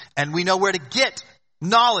 And we know where to get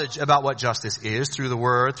knowledge about what justice is, through the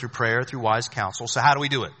word, through prayer, through wise counsel. So how do we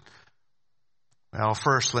do it? Well,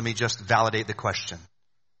 first, let me just validate the question.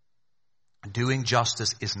 Doing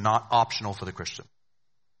justice is not optional for the Christian.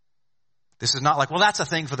 This is not like, well, that's a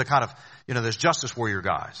thing for the kind of, there's justice warrior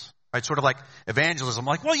guys, right? Sort of like evangelism.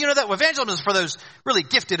 Like, well, that evangelism is for those really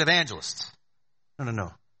gifted evangelists.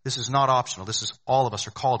 No. This is not optional. This is, all of us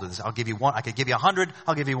are called to this. I'll give you one. I could give you 100.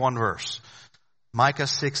 I'll give you one verse. Micah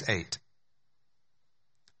 6:8.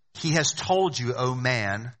 He has told you, O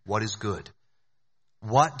man, what is good.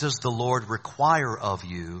 What does the Lord require of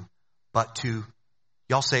you but to,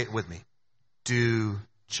 y'all say it with me, do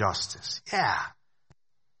justice. Yeah.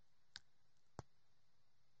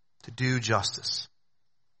 To do justice.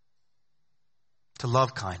 To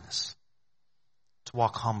love kindness. To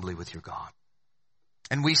walk humbly with your God.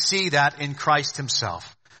 And we see that in Christ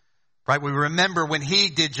himself. Right? We remember when he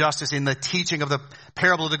did justice in the teaching of the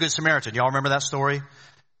parable of the Good Samaritan. Y'all remember that story?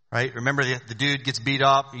 Right? Remember the dude gets beat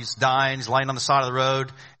up. He's dying. He's lying on the side of the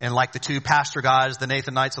road. And like the two pastor guys, the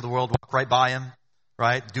Nathanites of the world, walk right by him.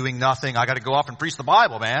 Right? Doing nothing. I got to go off and preach the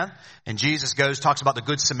Bible, man. And Jesus talks about the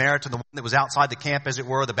Good Samaritan, the one that was outside the camp, as it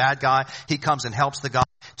were, the bad guy. He comes and helps the guy.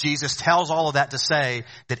 Jesus tells all of that to say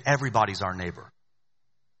that everybody's our neighbor.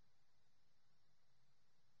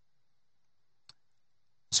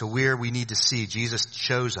 So we need to see, Jesus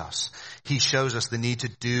shows us. He shows us the need to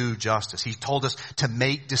do justice. He told us to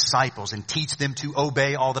make disciples and teach them to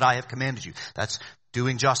obey all that I have commanded you. That's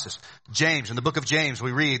doing justice. James, in the book of James,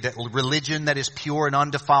 we read that religion that is pure and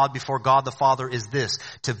undefiled before God the Father is this: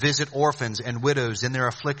 to visit orphans and widows in their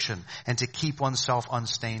affliction and to keep oneself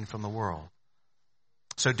unstained from the world.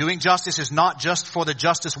 So doing justice is not just for the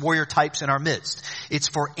justice warrior types in our midst. It's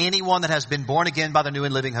for anyone that has been born again by the new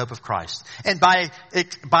and living hope of Christ. And by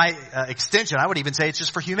extension, I would even say it's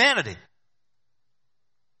just for humanity.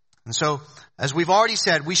 And so, as we've already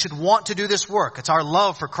said, we should want to do this work. It's our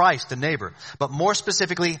love for Christ and neighbor. But more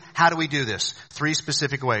specifically, how do we do this? 3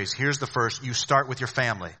 specific ways. Here's the first. You start with your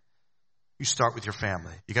family. You start with your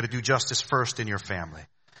family. You got to do justice first in your family.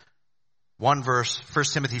 One verse,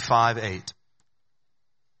 1 Timothy 5:8.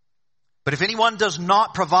 But if anyone does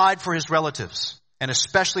not provide for his relatives, and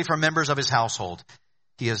especially for members of his household,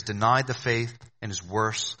 he has denied the faith and is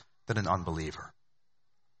worse than an unbeliever.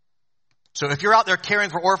 So if you're out there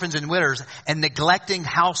caring for orphans and widows and neglecting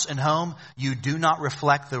house and home, you do not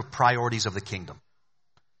reflect the priorities of the kingdom.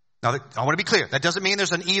 Now, I want to be clear. That doesn't mean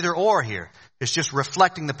there's an either or here. It's just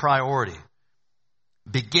reflecting the priority.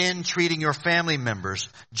 Begin treating your family members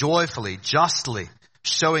joyfully, justly,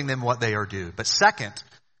 showing them what they are due. But second,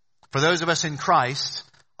 for those of us in Christ,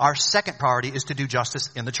 our second priority is to do justice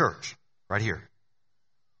in the church, right here.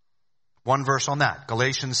 One verse on that,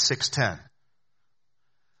 Galatians 6:10.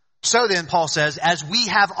 So then, Paul says, as we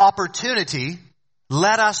have opportunity,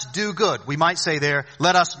 let us do good. We might say there,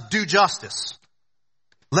 let us do justice.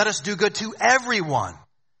 Let us do good to everyone,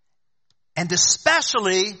 and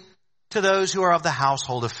especially to those who are of the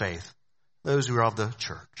household of faith, those who are of the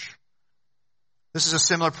church. This is a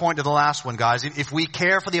similar point to the last one, guys. If we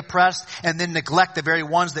care for the oppressed and then neglect the very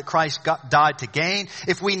ones that Christ died to gain,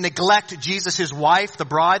 if we neglect Jesus, his wife, the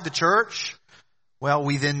bride, the church, well,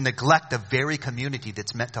 we then neglect the very community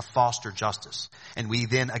that's meant to foster justice. And we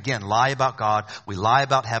then, again, lie about God. We lie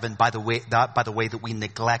about heaven by the way that we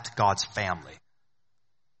neglect God's family.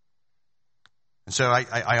 And so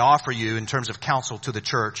I offer you, in terms of counsel to the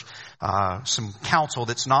church, some counsel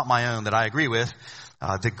that's not my own that I agree with.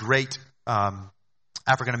 The great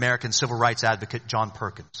African-American civil rights advocate John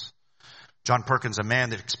Perkins. John Perkins, a man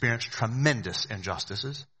that experienced tremendous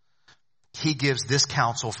injustices. He gives this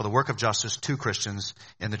counsel for the work of justice to Christians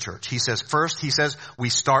in the church. He says, first, we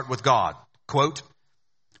start with God. Quote,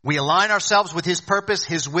 we align ourselves with his purpose,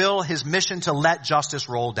 his will, his mission to let justice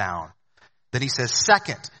roll down. Then he says,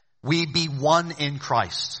 second, we be one in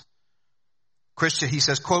Christ. Christian, he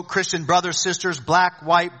says, quote, Christian brothers, sisters, black,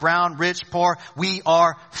 white, brown, rich, poor, we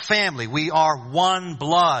are family. We are one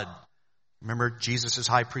blood. Remember Jesus'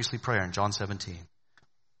 high priestly prayer in John 17.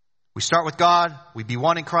 We start with God. We be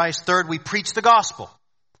one in Christ. Third, we preach the gospel.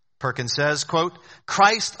 Perkins says, quote,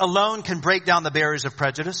 Christ alone can break down the barriers of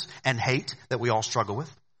prejudice and hate that we all struggle with.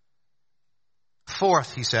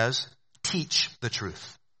 Fourth, he says, teach the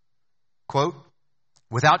truth. Quote,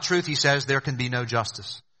 without truth, he says, there can be no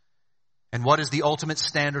justice. And what is the ultimate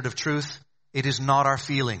standard of truth? It is not our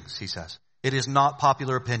feelings, he says. It is not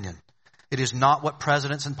popular opinion. It is not what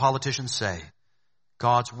presidents and politicians say.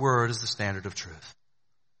 God's word is the standard of truth.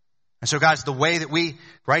 And so, guys, the way that we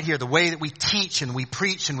teach and we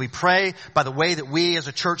preach and we pray, by the way that we as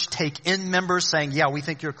a church take in members saying, yeah, we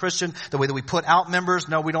think you're a Christian, the way that we put out members,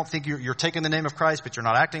 no, we don't think you're taking the name of Christ, but you're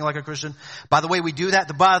not acting like a Christian. By the way we do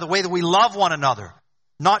that, by the way that we love one another,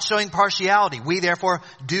 not showing partiality. We therefore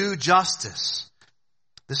do justice.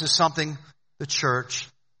 This is something the church,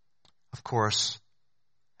 of course,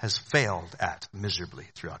 has failed at miserably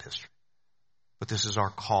throughout history. But this is our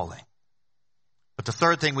calling. But the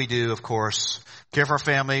third thing we do, of course, care for our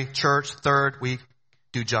family, church. Third, we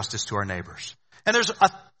do justice to our neighbors. And there's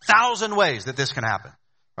 1,000 ways that this can happen,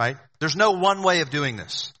 right? There's no one way of doing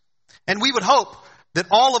this. And we would hope that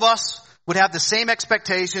all of us would have the same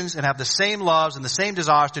expectations and have the same loves and the same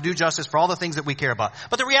desires to do justice for all the things that we care about.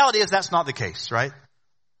 But the reality is that's not the case, right?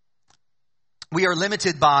 We are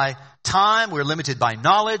limited by time. We're limited by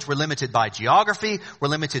knowledge. We're limited by geography. We're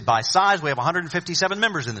limited by size. We have 157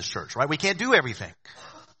 members in this church, right? We can't do everything.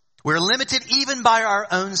 We're limited even by our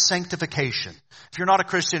own sanctification. If you're not a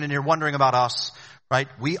Christian and you're wondering about us, right,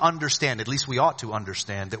 we understand, at least we ought to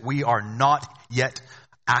understand, that we are not yet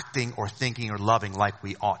acting or thinking or loving like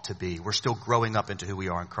we ought to be. We're still growing up into who we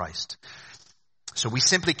are in Christ. So we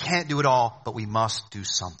simply can't do it all, but we must do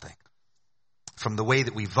something. From the way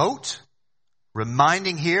that we vote,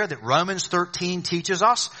 reminding here that Romans 13 teaches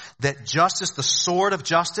us that justice, the sword of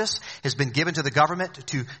justice, has been given to the government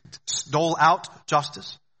to dole out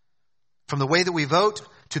justice. From the way that we vote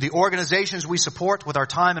to the organizations we support with our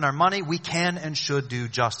time and our money, we can and should do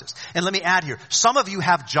justice. And let me add here, some of you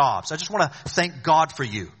have jobs. I just want to thank God for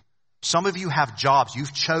you. Some of you have jobs.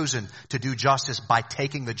 You've chosen to do justice by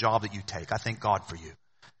taking the job that you take. I thank God for you.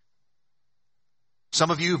 Some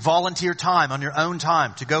of you volunteer time on your own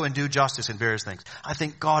time to go and do justice in various things. I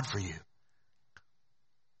thank God for you.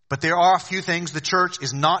 But there are a few things the church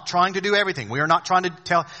is not trying to do everything. We are not trying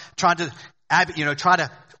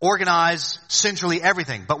to organize centrally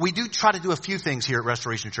everything. But we do try to do a few things here at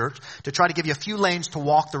Restoration Church to try to give you a few lanes to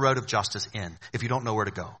walk the road of justice in if you don't know where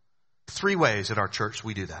to go. 3 ways at our church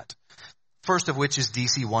we do that. First of which is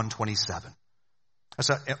DC 127. That's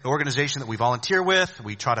an organization that we volunteer with.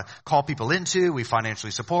 We try to call people into. We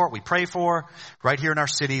financially support. We pray for. Right here in our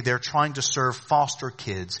city, they're trying to serve foster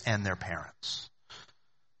kids and their parents.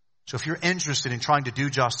 So if you're interested in trying to do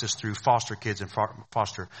justice through foster kids and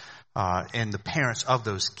and the parents of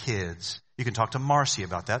those kids, you can talk to Marcia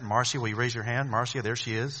about that. Marcia, will you raise your hand? Marcia, there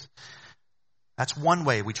she is. That's one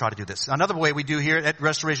way we try to do this. Another way we do here at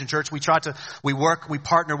Restoration Church, we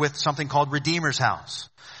partner with something called Redeemer's House,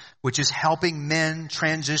 which is helping men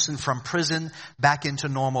transition from prison back into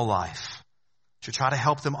normal life. To try to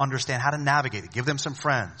help them understand how to navigate it. Give them some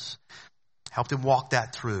friends. Help them walk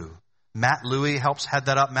that through. Matt Louie helps head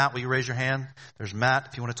that up. Matt, will you raise your hand? There's Matt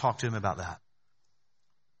if you want to talk to him about that.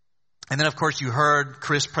 And then, of course, you heard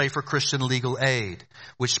Chris pray for Christian Legal Aid,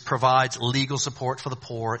 which provides legal support for the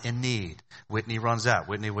poor in need. Whitney runs that.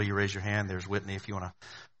 Whitney, will you raise your hand? There's Whitney if you want to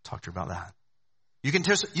talk to her about that. You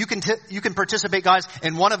can participate, guys,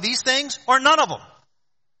 in one of these things or none of them.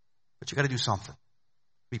 But you got to do something.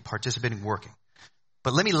 Be participating, working.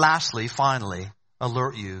 But let me finally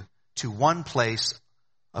alert you to one place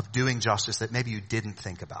of doing justice that maybe you didn't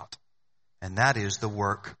think about. And that is the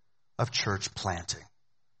work of church planting.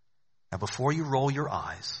 Now, before you roll your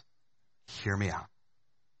eyes, hear me out.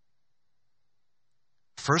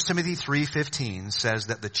 1 Timothy 3:15 says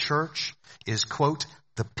that the church is, quote,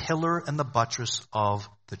 the pillar and the buttress of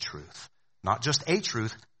the truth. Not just a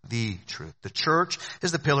truth, the truth. The church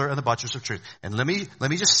is the pillar and the buttress of truth. And let me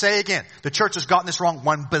just say again, the church has gotten this wrong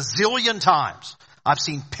 1 bazillion times. I've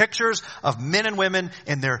seen pictures of men and women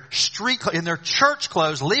in their church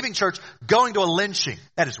clothes, leaving church, going to a lynching.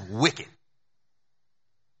 That is wicked.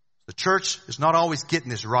 The church is not always getting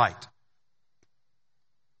this right.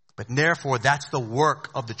 But therefore, that's the work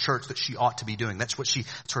of the church that she ought to be doing. That's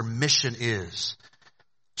her mission is.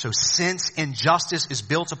 So since injustice is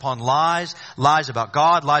built upon lies about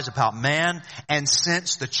God, lies about man, and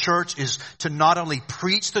since the church is to not only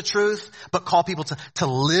preach the truth, but call people to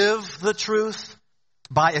live the truth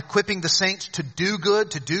by equipping the saints to do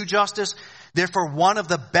good, to do justice, therefore, one of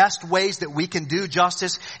the best ways that we can do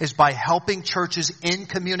justice is by helping churches in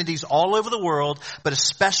communities all over the world, but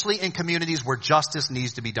especially in communities where justice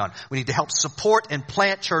needs to be done. We need to help support and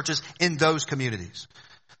plant churches in those communities,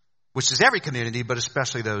 which is every community, but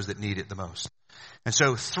especially those that need it the most. And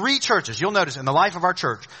so 3 churches, you'll notice in the life of our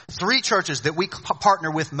church, 3 churches that we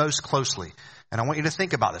partner with most closely. And I want you to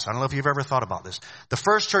think about this. I don't know if you've ever thought about this. The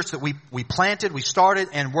first church that we planted, we started,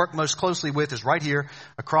 and worked most closely with is right here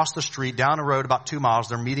across the street, down the road about 2 miles.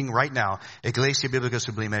 They're meeting right now, Iglesia Biblica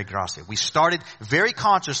Sublime Gracia. We started very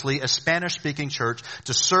consciously a Spanish-speaking church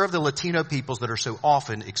to serve the Latino peoples that are so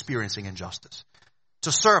often experiencing injustice.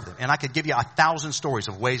 To serve them. And I could give you 1,000 stories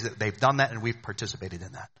of ways that they've done that, and we've participated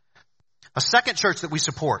in that. A second church that we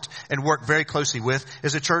support and work very closely with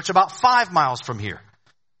is a church about 5 miles from here.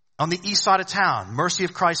 On the east side of town, Mercy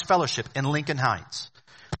of Christ Fellowship in Lincoln Heights.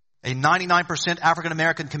 A 99% African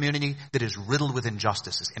American community that is riddled with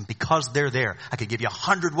injustices. And because they're there, I could give you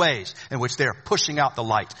 100 ways in which they're pushing out the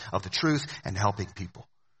light of the truth and helping people.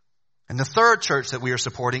 And the third church that we are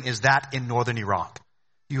supporting is that in northern Iraq.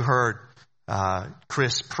 You heard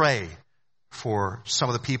Chris pray for some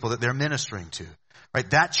of the people that they're ministering to. Right,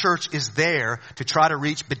 that church is there to try to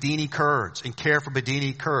reach Badini Kurds and care for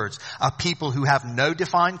Badini Kurds, a people who have no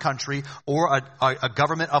defined country or a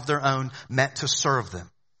government of their own meant to serve them.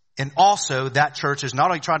 And also, that church is not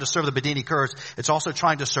only trying to serve the Badini Kurds, it's also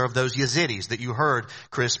trying to serve those Yazidis that you heard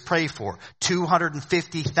Chris pray for.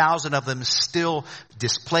 250,000 of them still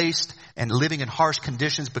displaced and living in harsh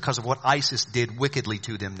conditions because of what ISIS did wickedly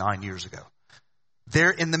to them 9 years ago.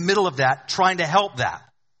 They're in the middle of that, trying to help that.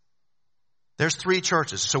 There's 3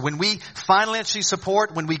 churches. So when we financially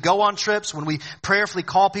support, when we go on trips, when we prayerfully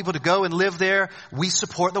call people to go and live there, we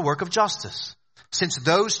support the work of justice. Since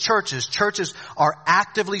those churches are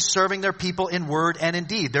actively serving their people in word and in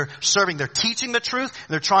deed. They're teaching the truth, and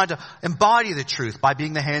they're trying to embody the truth by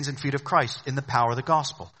being the hands and feet of Christ in the power of the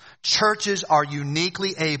gospel. Churches are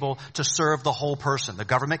uniquely able to serve the whole person. The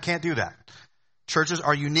government can't do that. Churches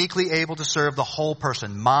are uniquely able to serve the whole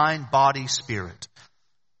person, mind, body, spirit.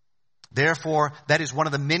 Therefore, that is one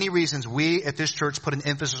of the many reasons we at this church put an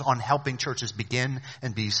emphasis on helping churches begin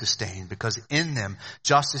and be sustained, because in them,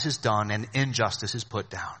 justice is done and injustice is put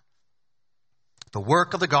down. The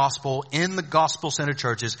work of the gospel in the gospel-centered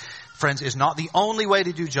churches, friends, is not the only way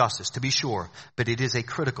to do justice, to be sure, but it is a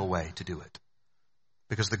critical way to do it.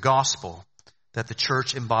 Because the gospel that the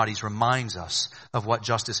church embodies reminds us of what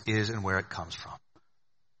justice is and where it comes from.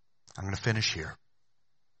 I'm going to finish here.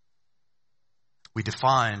 We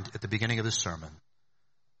defined at the beginning of this sermon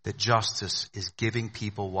that justice is giving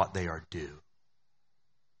people what they are due.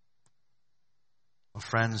 Well,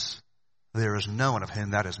 friends, there is no one of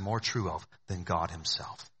whom that is more true of than God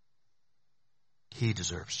himself. He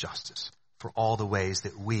deserves justice for all the ways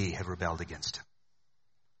that we have rebelled against him,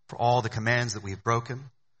 for all the commands that we've broken,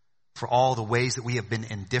 for all the ways that we have been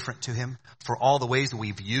indifferent to him, for all the ways that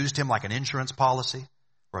we've used him like an insurance policy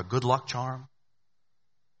or a good luck charm.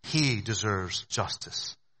 He deserves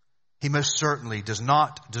justice. He most certainly does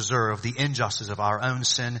not deserve the injustice of our own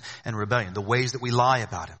sin and rebellion, the ways that we lie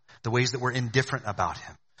about him, the ways that we're indifferent about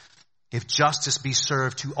him. If justice be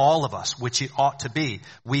served to all of us, which it ought to be,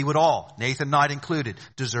 we would all, Nathan Knight included,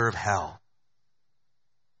 deserve hell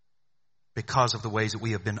because of the ways that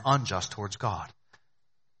we have been unjust towards God.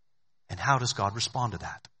 And how does God respond to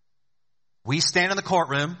that? We stand in the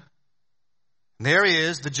courtroom. And there he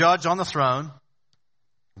is, the judge on the throne.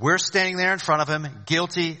 We're standing there in front of him,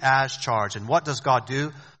 guilty as charged. And what does God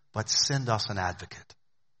do? But send us an advocate.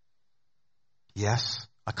 Yes,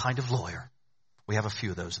 a kind of lawyer. We have a few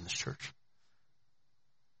of those in this church.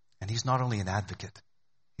 And he's not only an advocate,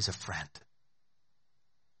 he's a friend.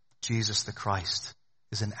 Jesus the Christ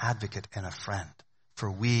is an advocate and a friend for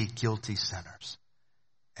we guilty sinners.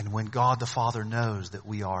 And when God the Father knows that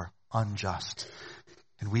we are unjust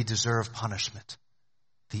and we deserve punishment,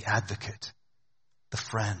 the advocate, the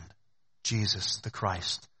friend, Jesus the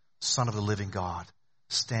Christ, Son of the living God,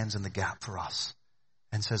 stands in the gap for us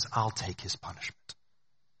and says, I'll take his punishment.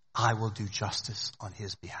 I will do justice on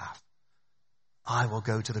his behalf. I will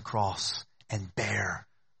go to the cross and bear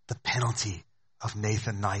the penalty of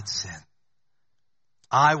Nathan Knight's sin.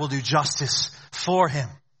 I will do justice for him.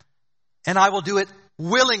 And I will do it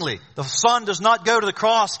willingly. The Son does not go to the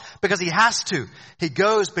cross because he has to. He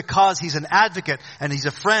goes because he's an advocate and he's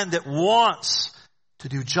a friend that wants to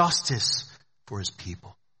do justice for his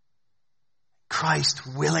people. Christ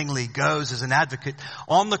willingly goes as an advocate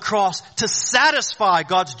on the cross to satisfy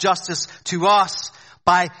God's justice to us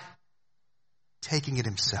by taking it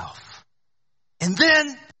himself. And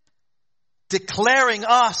then declaring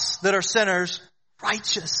us that are sinners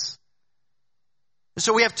righteous.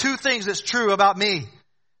 So we have two things that's true about me.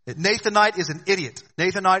 That Nathan Knight is an idiot.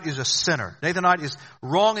 Nathan Knight is a sinner. Nathan Knight is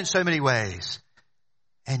wrong in so many ways.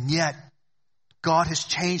 And yet, God has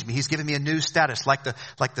changed me. He's given me a new status. Like the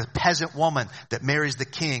peasant woman that marries the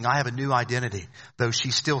king, I have a new identity. Though she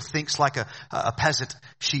still thinks like a peasant,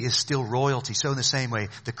 she is still royalty. So in the same way,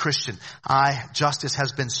 the Christian, justice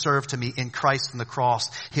has been served to me in Christ on the cross.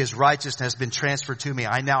 His righteousness has been transferred to me.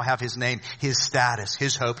 I now have his name, his status,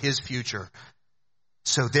 his hope, his future.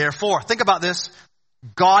 So therefore, think about this.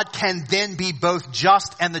 God can then be both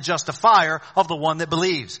just and the justifier of the one that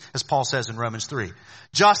believes, as Paul says in Romans 3.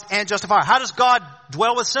 Just and justifier. How does God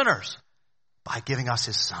dwell with sinners? By giving us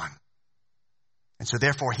his Son. And so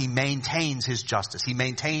therefore he maintains his justice. He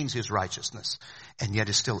maintains his righteousness. And yet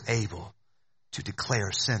is still able to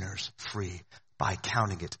declare sinners free by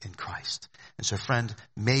counting it in Christ. And so friend,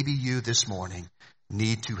 maybe you this morning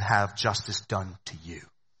need to have justice done to you.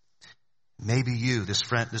 Maybe you,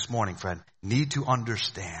 this morning, friend, need to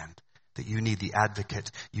understand that you need the advocate,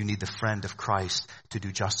 you need the friend of Christ to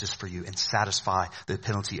do justice for you and satisfy the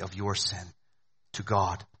penalty of your sin to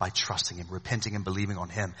God by trusting him, repenting and believing on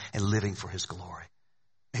him and living for his glory.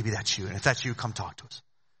 Maybe that's you. And if that's you, come talk to us.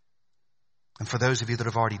 And for those of you that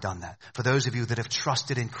have already done that, for those of you that have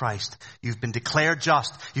trusted in Christ, you've been declared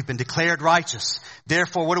just, you've been declared righteous.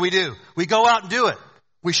 Therefore, what do? We go out and do it.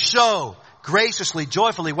 We show graciously,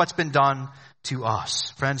 joyfully what's been done to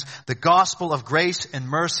us. Friends, the gospel of grace and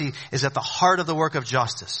mercy is at the heart of the work of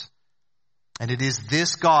justice. And it is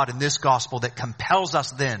this God and this gospel that compels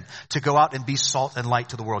us then to go out and be salt and light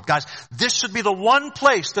to the world. Guys, this should be the one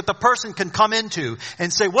place that the person can come into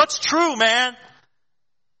and say, what's true, man?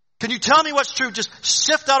 Can you tell me what's true? Just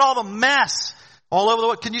sift out all the mess all over the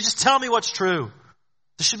world. Can you just tell me what's true?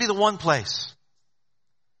 This should be the one place.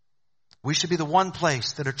 We should be the one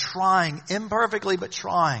place that are trying, imperfectly, but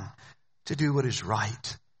trying to do what is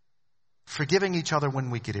right. Forgiving each other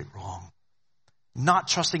when we get it wrong. Not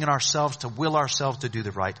trusting in ourselves to will ourselves to do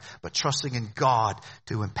the right, but trusting in God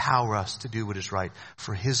to empower us to do what is right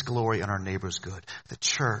for his glory and our neighbor's good. The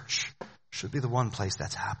church should be the one place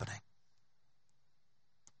that's happening.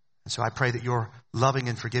 And so I pray that you're loving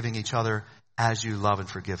and forgiving each other as you love and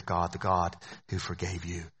forgive God, the God who forgave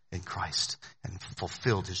you in Christ and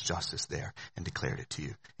fulfilled his justice there and declared it to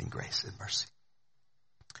you in grace and mercy.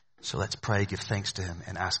 So let's pray, give thanks to him,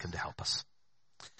 and ask him to help us.